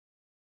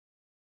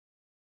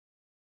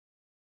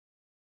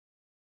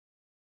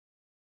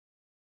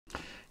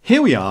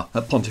Here we are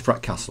at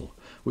Pontefract Castle,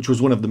 which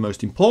was one of the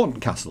most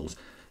important castles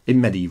in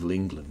medieval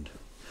England.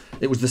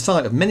 It was the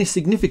site of many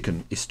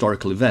significant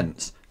historical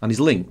events and is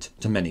linked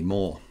to many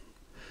more.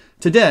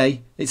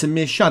 Today, it's a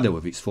mere shadow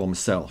of its former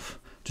self.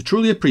 To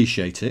truly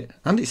appreciate it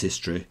and its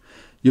history,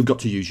 you've got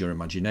to use your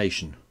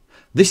imagination.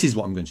 This is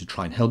what I'm going to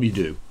try and help you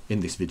do in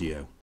this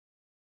video.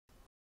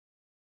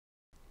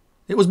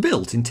 It was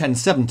built in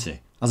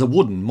 1070 as a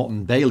wooden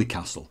Motte Bailey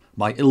castle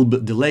by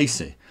Ilbert de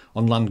Lacy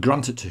on land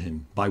granted to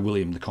him by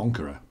William the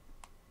Conqueror.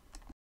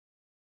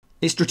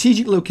 Its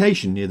strategic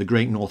location near the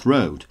Great North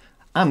Road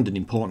and an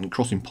important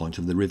crossing point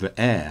of the River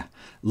Aire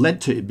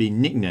led to it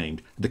being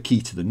nicknamed the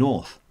Key to the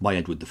North by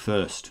Edward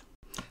I.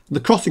 The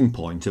crossing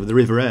point of the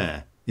River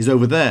Aire is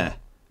over there,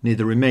 near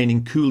the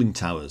remaining cooling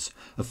towers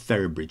of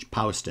Ferrybridge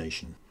Power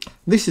Station.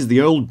 This is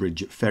the old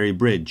bridge at Ferry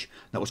Bridge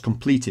that was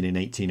completed in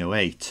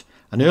 1808.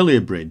 An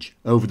earlier bridge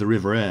over the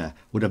River Aire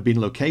would have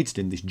been located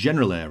in this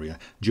general area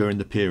during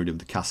the period of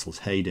the castle's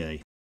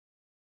heyday.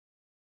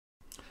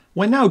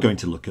 We're now going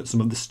to look at some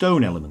of the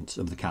stone elements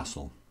of the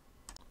castle.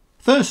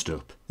 First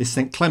up is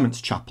St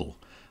Clement's Chapel,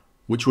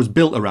 which was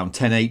built around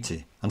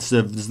 1080 and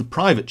served as the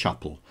private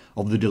chapel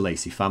of the de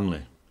Lacy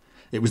family.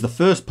 It was the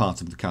first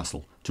part of the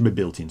castle to be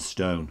built in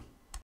stone.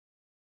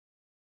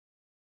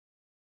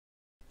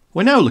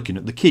 We're now looking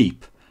at the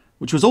keep,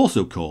 which was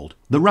also called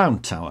the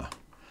Round Tower.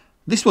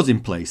 This was in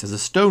place as a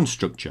stone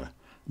structure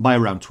by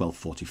around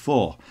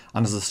 1244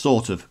 and as a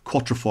sort of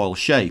quatrefoil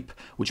shape,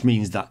 which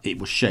means that it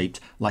was shaped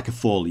like a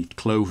four-leaved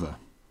clover.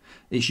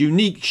 Its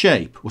unique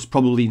shape was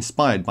probably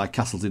inspired by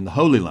castles in the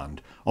Holy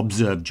Land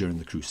observed during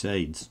the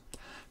Crusades.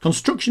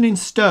 Construction in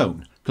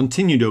stone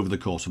continued over the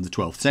course of the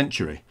 12th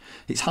century.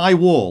 Its high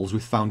walls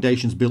with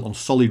foundations built on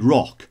solid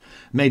rock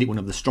made it one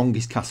of the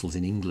strongest castles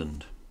in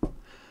England.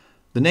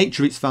 The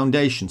nature of its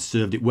foundations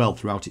served it well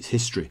throughout its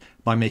history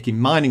by making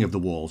mining of the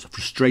walls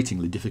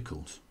frustratingly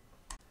difficult.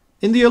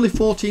 In the early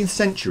 14th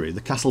century,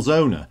 the castle's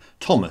owner,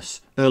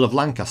 Thomas, Earl of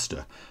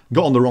Lancaster,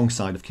 got on the wrong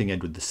side of King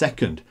Edward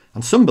II,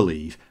 and some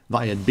believe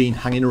that he had been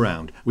hanging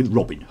around with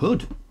Robin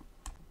Hood.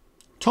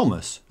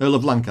 Thomas, Earl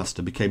of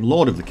Lancaster, became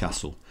lord of the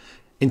castle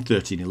in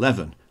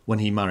 1311 when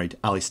he married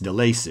Alice de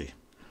Lacy.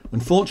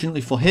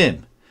 Unfortunately for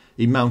him,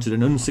 he mounted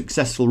an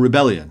unsuccessful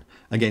rebellion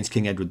against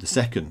King Edward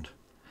II.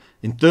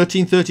 In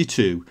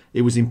 1332,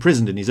 he was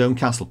imprisoned in his own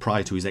castle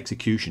prior to his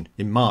execution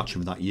in March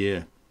of that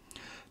year.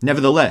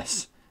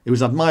 Nevertheless, he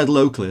was admired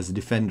locally as a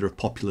defender of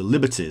popular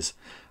liberties,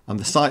 and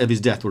the site of his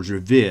death was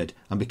revered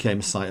and became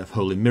a site of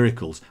holy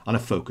miracles and a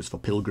focus for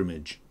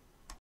pilgrimage.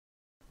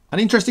 An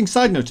interesting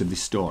side note of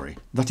this story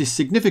that is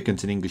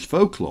significant in English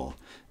folklore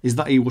is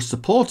that he was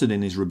supported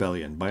in his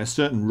rebellion by a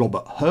certain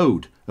Robert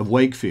Hode of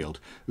Wakefield,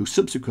 who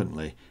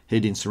subsequently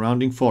hid in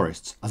surrounding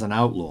forests as an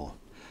outlaw.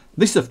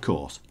 This, of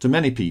course, to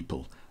many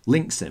people,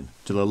 links him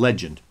to the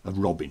legend of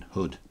Robin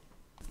Hood.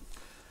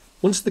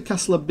 Once the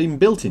castle had been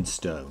built in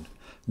stone,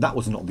 that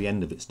was not the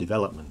end of its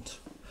development.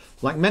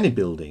 Like many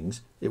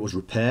buildings, it was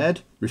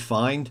repaired,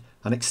 refined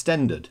and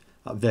extended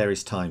at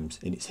various times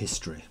in its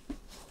history.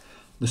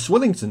 The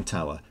Swillington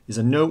Tower is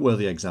a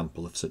noteworthy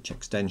example of such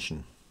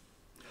extension.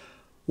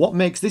 What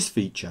makes this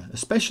feature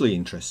especially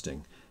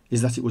interesting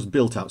is that it was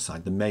built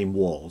outside the main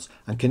walls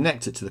and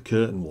connected to the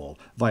curtain wall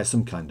via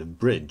some kind of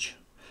bridge.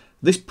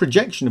 This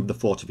projection of the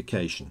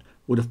fortification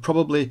would have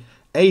probably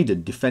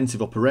aided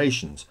defensive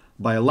operations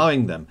by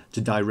allowing them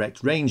to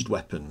direct ranged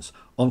weapons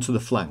onto the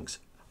flanks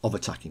of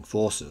attacking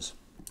forces.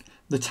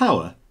 The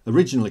tower,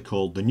 originally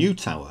called the New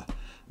Tower,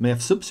 may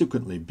have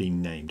subsequently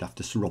been named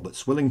after Sir Robert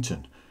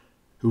Swillington,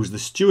 who was the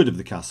steward of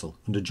the castle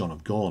under John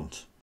of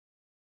Gaunt.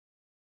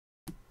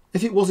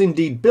 If it was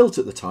indeed built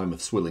at the time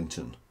of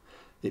Swillington,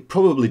 it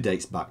probably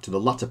dates back to the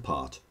latter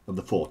part of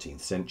the 14th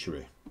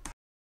century.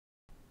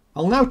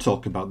 I'll now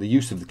talk about the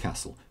use of the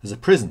castle as a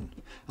prison,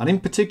 and in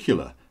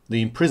particular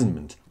the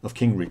imprisonment of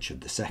King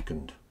Richard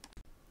II.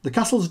 The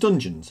castle's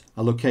dungeons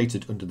are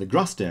located under the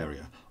grassed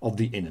area of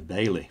the Inner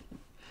Bailey.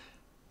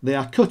 They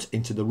are cut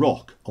into the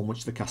rock on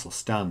which the castle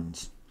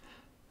stands.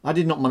 I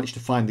did not manage to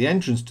find the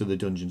entrance to the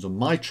dungeons on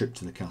my trip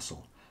to the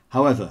castle.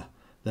 However,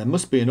 there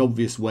must be an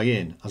obvious way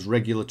in, as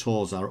regular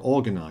tours are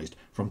organised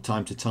from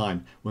time to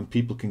time when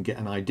people can get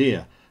an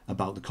idea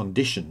about the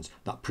conditions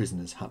that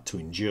prisoners had to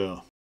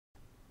endure.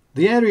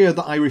 The area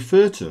that I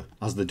refer to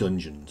as the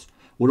dungeons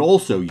were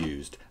also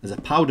used as a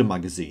powder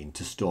magazine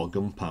to store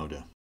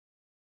gunpowder.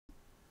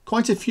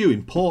 Quite a few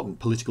important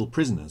political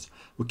prisoners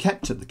were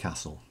kept at the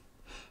castle.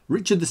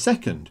 Richard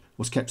II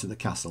was kept at the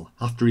castle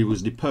after he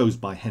was deposed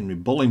by Henry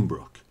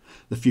Bolingbroke,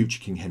 the future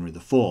King Henry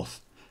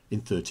IV, in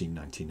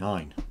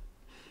 1399.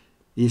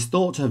 He is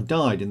thought to have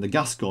died in the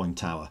Gascoigne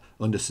Tower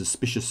under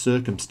suspicious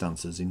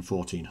circumstances in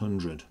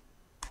 1400.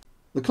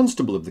 The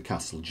constable of the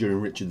castle during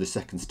Richard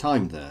II's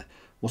time there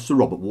was Sir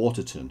Robert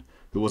Waterton,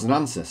 who was an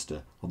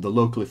ancestor of the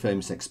locally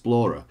famous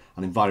explorer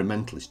and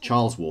environmentalist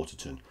Charles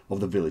Waterton of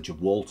the village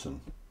of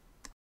Walton.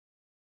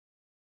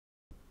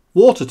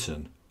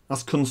 Waterton,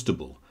 as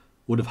constable,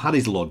 would have had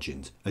his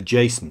lodgings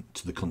adjacent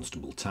to the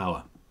Constable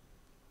Tower.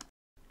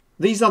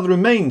 These are the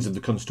remains of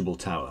the Constable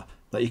Tower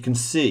that you can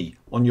see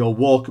on your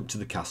walk up to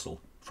the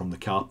castle from the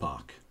car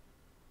park.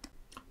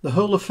 The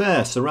whole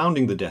affair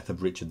surrounding the death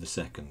of Richard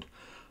II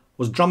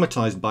was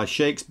dramatised by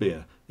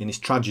Shakespeare in his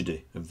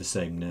tragedy of the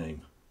same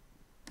name.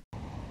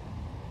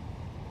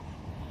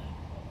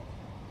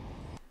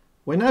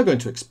 We're now going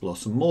to explore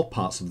some more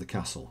parts of the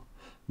castle,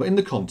 but in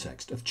the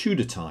context of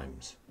Tudor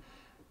times.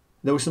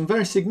 There were some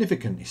very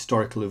significant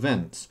historical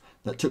events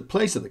that took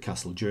place at the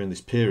castle during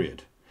this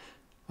period,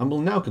 and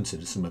we'll now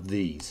consider some of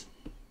these.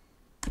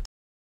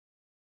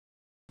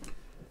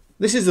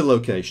 This is the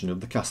location of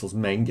the castle's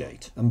main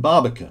gate and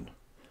Barbican.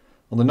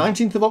 On the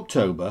 19th of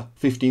October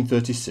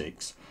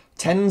 1536,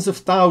 tens of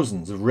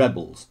thousands of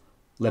rebels,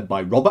 led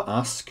by Robert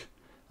Aske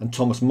and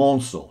Thomas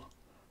Maunsell,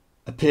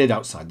 appeared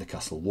outside the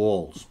castle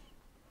walls.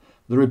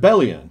 The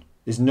rebellion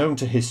is known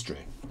to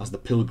history as the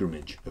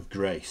Pilgrimage of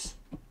Grace.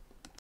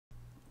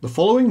 The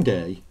following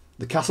day,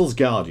 the castle's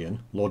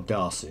guardian, Lord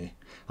Darcy,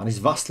 and his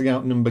vastly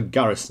outnumbered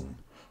garrison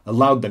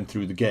allowed them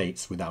through the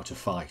gates without a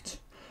fight.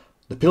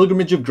 The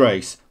Pilgrimage of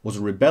Grace was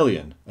a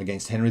rebellion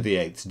against Henry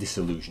VIII's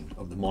dissolution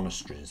of the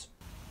monasteries.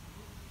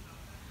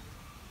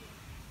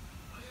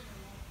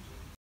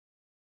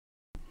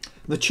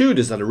 The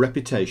Tudors had a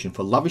reputation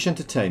for lavish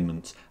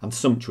entertainments and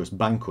sumptuous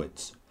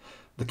banquets.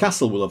 The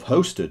castle will have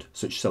hosted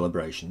such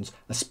celebrations,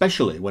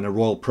 especially when a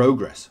royal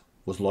progress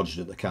was lodged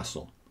at the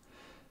castle.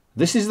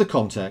 This is the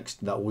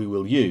context that we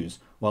will use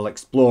while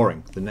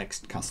exploring the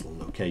next castle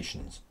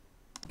locations.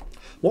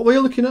 What we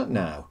are looking at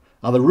now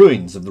are the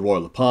ruins of the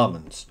royal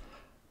apartments,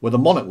 where the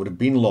monarch would have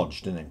been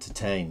lodged and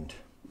entertained.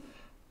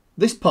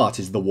 This part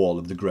is the wall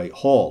of the Great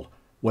Hall,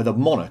 where the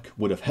monarch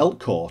would have held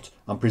court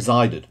and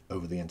presided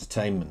over the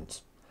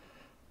entertainment.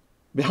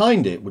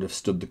 Behind it would have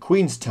stood the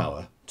Queen's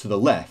Tower to the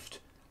left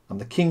and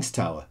the King's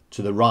Tower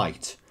to the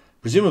right.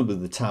 Presumably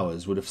the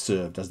towers would have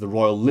served as the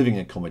royal living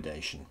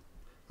accommodation.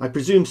 I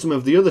presume some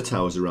of the other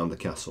towers around the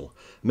castle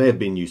may have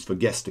been used for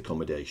guest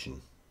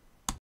accommodation.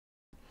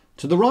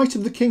 To the right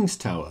of the King's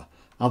Tower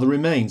are the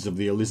remains of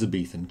the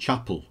Elizabethan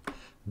Chapel.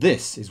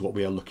 This is what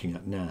we are looking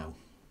at now.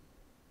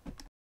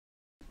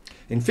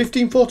 In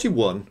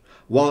 1541,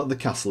 while at the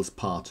castle as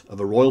part of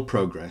a royal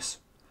progress,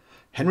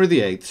 Henry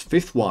VIII's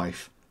fifth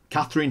wife,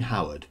 Catherine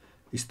Howard,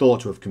 is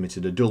thought to have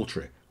committed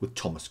adultery with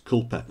Thomas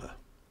Culpeper.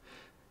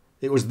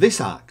 It was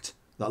this act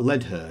that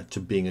led her to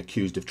being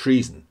accused of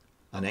treason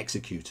and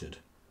executed.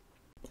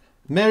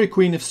 Mary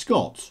Queen of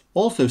Scots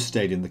also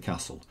stayed in the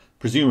castle,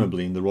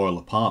 presumably in the royal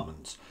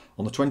apartments,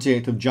 on the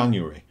 28th of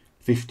January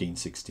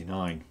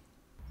 1569.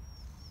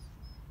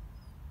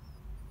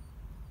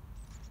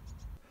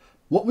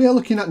 What we are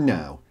looking at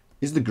now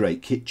is the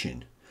Great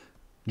Kitchen.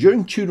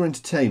 During Tudor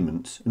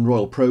entertainments and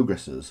royal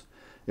progresses,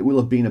 it will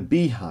have been a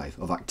beehive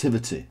of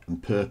activity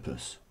and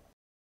purpose.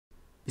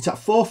 It had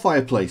 4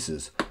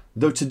 fireplaces,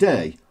 though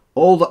today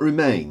all that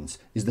remains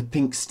is the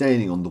pink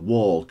staining on the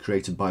wall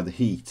created by the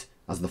heat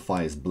as the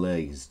fires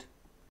blazed.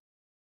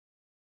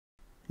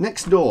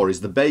 Next door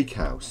is the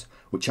Bakehouse,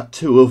 which had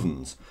 2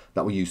 ovens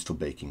that were used for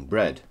baking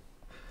bread.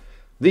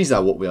 These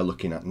are what we are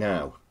looking at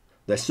now.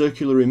 Their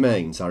circular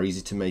remains are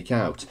easy to make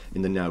out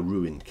in the now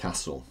ruined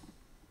castle.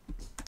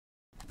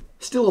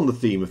 Still on the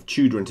theme of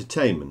Tudor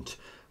entertainment,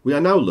 we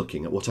are now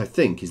looking at what I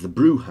think is the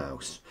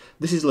Brewhouse.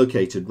 This is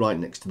located right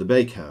next to the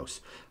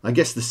Bakehouse. I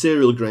guess the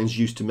cereal grains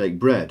used to make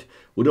bread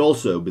would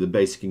also be the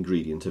basic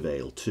ingredient of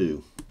ale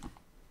too.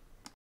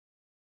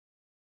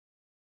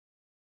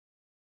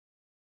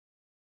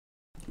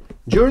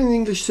 During the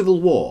English Civil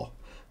War,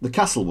 the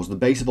castle was the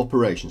base of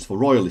operations for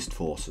royalist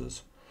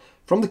forces.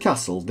 From the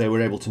castle they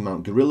were able to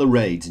mount guerrilla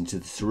raids into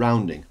the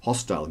surrounding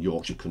hostile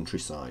Yorkshire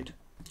countryside.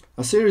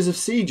 A series of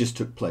sieges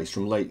took place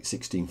from late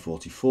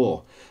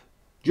 1644.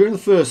 During the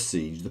first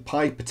siege, the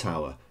Piper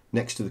Tower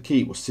next to the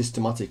keep was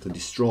systematically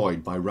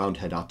destroyed by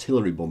Roundhead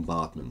artillery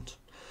bombardment.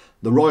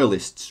 The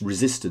Royalists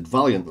resisted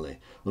valiantly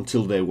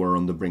until they were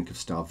on the brink of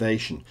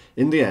starvation.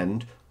 In the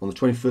end, on the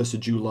 21st of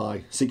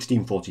July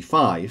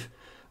 1645,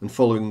 and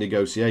following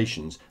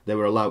negotiations, they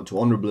were allowed to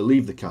honourably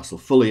leave the castle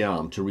fully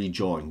armed to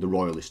rejoin the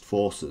Royalist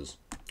forces.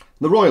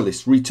 The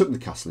Royalists retook the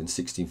castle in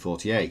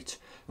 1648,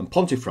 and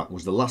Pontefract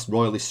was the last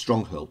Royalist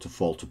stronghold to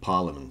fall to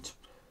Parliament.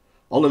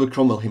 Oliver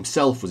Cromwell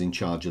himself was in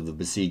charge of the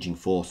besieging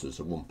forces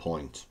at one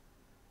point.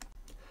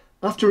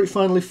 After it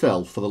finally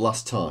fell for the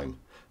last time,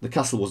 the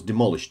castle was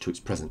demolished to its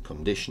present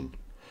condition.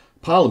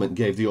 Parliament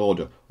gave the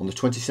order on the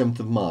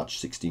 27th of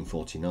March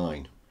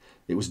 1649.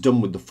 It was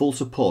done with the full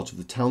support of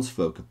the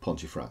townsfolk of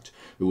Pontefract,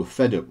 who were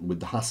fed up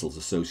with the hassles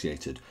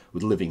associated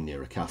with living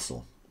near a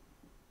castle.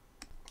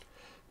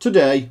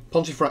 Today,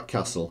 Pontefract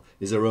Castle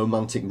is a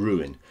romantic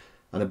ruin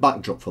and a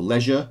backdrop for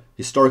leisure,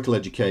 historical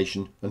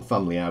education and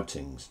family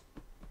outings.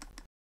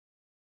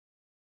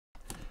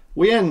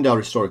 We end our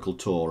historical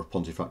tour of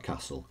Pontefract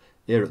Castle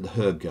here at the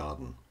Herb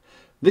Garden.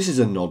 This is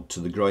a nod to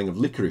the growing of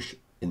licorice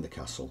in the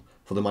castle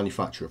for the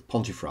manufacture of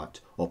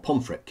Pontefract or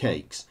Pomfret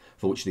cakes,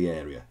 for which the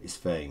area is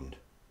famed.